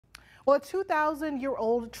Well, a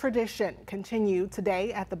 2,000-year-old tradition continued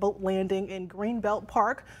today at the boat landing in Greenbelt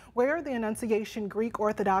Park, where the Annunciation Greek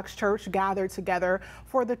Orthodox Church gathered together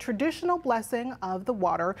for the traditional blessing of the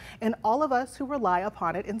water and all of us who rely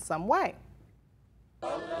upon it in some way.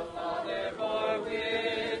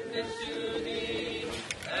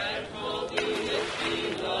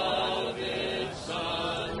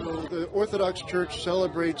 The Orthodox Church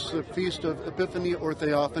celebrates the Feast of Epiphany or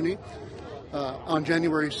Theophany on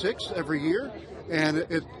January 6th every year, and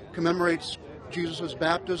it commemorates Jesus'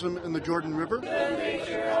 baptism in the Jordan River. The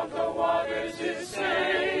nature of the waters is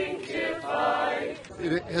sanctified.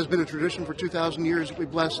 It has been a tradition for 2,000 years that we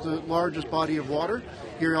bless the largest body of water.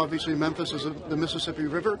 Here, obviously, Memphis is the Mississippi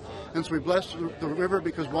River, and so we bless the river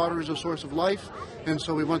because water is a source of life, and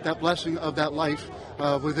so we want that blessing of that life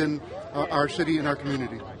within our city and our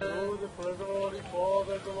community.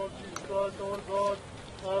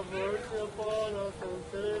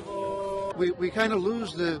 We kind of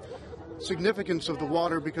lose the significance of the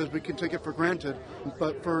water because we can take it for granted,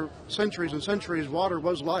 but for centuries and centuries water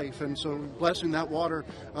was life, and so blessing that water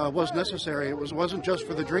was necessary. It wasn't just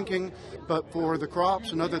for the drinking but for the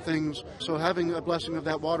crops and other things, so having a blessing of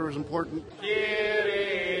that water is important.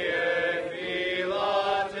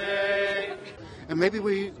 And maybe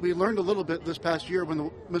we learned a little bit this past year when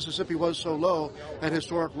the Mississippi was so low, at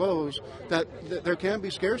historic lows, that there can be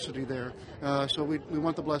scarcity there. So we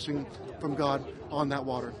want the blessing from God on that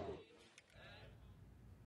water.